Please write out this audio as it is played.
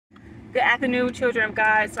Good afternoon, children of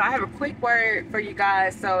God. So I have a quick word for you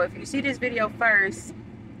guys. So if you see this video first,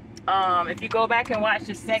 if you go back and watch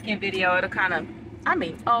the second video, it'll kind of,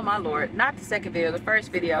 oh my Lord, not the second video, the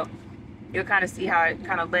first video, you'll kind of see how it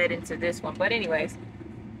kind of led into this one. But anyways,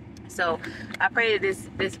 so I pray that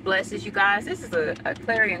this blesses you guys. This is a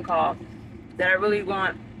clarion call that I really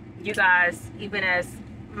want you guys, even as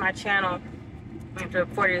my channel,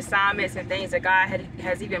 for the assignments and things that God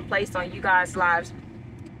has even placed on you guys' lives.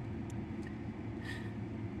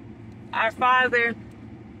 Our Father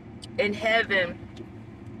in heaven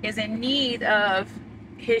is in need of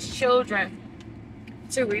his children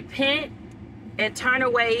to repent and turn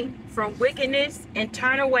away from wickedness and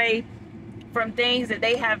turn away from things that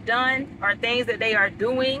they have done or things that they are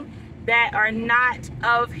doing that are not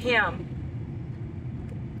of him.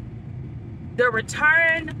 The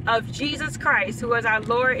return of Jesus Christ, who is our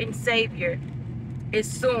Lord and Savior,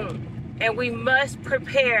 is soon, and we must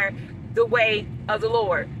prepare the way of the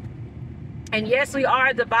Lord. And yes, we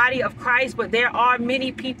are the body of Christ, but there are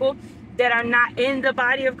many people that are not in the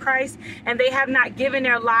body of Christ, and they have not given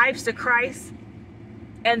their lives to Christ.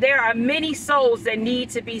 And there are many souls that need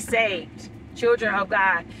to be saved, children of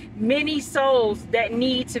God. Many souls that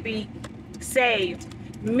need to be saved.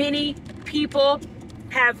 Many people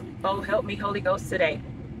have, oh help me Holy Ghost today.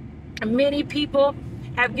 Many people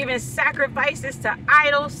have given sacrifices to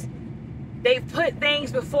idols. They've put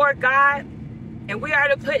things before God. And we are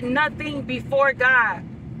to put nothing before God.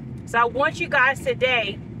 So I want you guys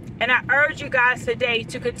today, and I urge you guys today,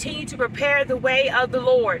 to continue to prepare the way of the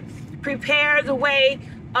Lord. Prepare the way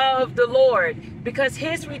of the Lord, because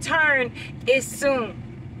his return is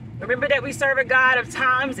soon. Remember that we serve a God of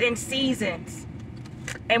times and seasons.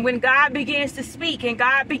 And when God begins to speak, and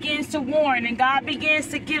God begins to warn, and God begins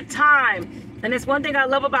to give time, and it's one thing I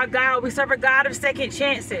love about God, we serve a God of second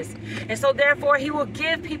chances. And so therefore, he will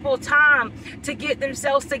give people time to get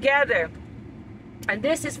themselves together. And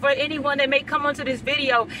this is for anyone that may come onto this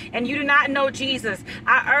video and you do not know Jesus.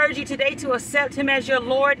 I urge you today to accept him as your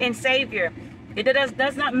Lord and Savior. It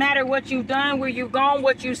does not matter what you've done, where you've gone,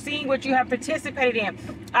 what you've seen, what you have participated in.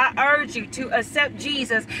 I urge you to accept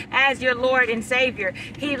Jesus as your Lord and Savior.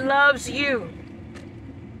 He loves you.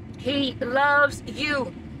 He loves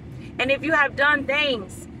you. And if you have done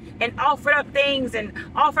things and offered up things and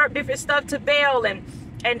offered up different stuff to Baal and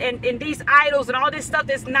these idols and all this stuff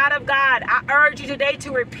that's not of God, I urge you today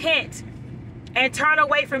to repent and turn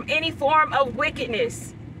away from any form of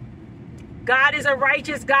wickedness. God is a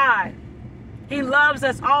righteous God. He loves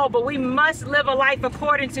us all, but we must live a life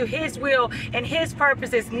according to his will and his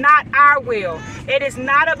purposes, not our will. It is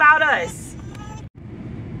not about us.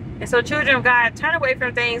 And so, children of God, turn away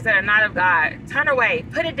from things that are not of God. Turn away.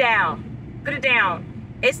 Put it down. Put it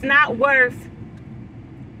down. It's not worth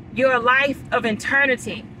your life of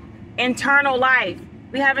eternity. Eternal life.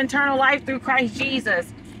 We have eternal life through Christ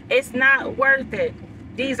Jesus. It's not worth it.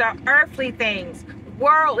 These are earthly things,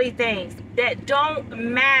 worldly things that don't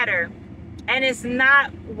matter. And it's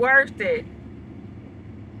not worth it.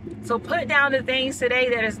 So put down the things today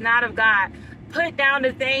that is not of God. Put down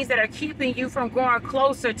the things that are keeping you from growing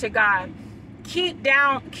closer to God.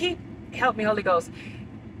 Help me, Holy Ghost.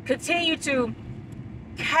 Continue to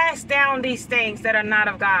cast down these things that are not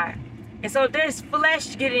of God. And so if there's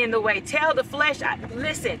flesh getting in the way, tell the flesh,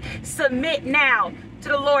 listen, submit now to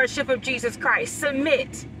the Lordship of Jesus Christ.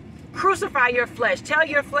 Submit. Crucify your flesh. Tell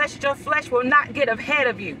your flesh that your flesh will not get ahead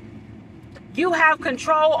of you. You have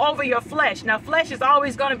control over your flesh. Now, flesh is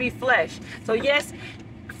always going to be flesh. So yes,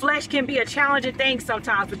 flesh can be a challenging thing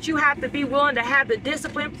sometimes, but you have to be willing to have the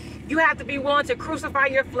discipline. You have to be willing to crucify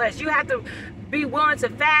your flesh. You have to be willing to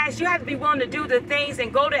fast. You have to be willing to do the things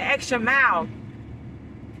and go the extra mile.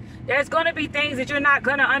 There's going to be things that you're not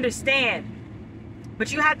going to understand,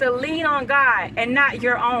 but you have to lean on God and not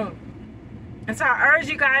your own. And so I urge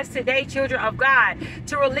you guys today, children of God,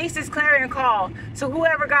 to release this clarion call to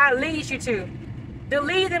whoever God leads you to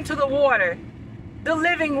lead them to the water, the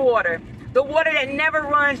living water, the water that never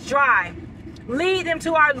runs dry. Lead them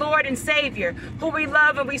to our Lord and Savior, who we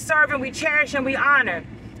love and we serve and we cherish and we honor.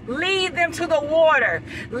 Lead them to the water.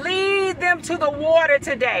 Lead them to the water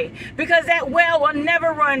today, because that well will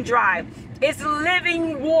never run dry. It's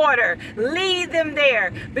living water. Lead them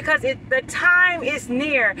there, because the time is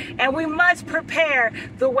near and we must prepare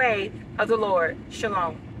the way of the Lord.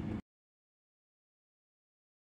 Shalom.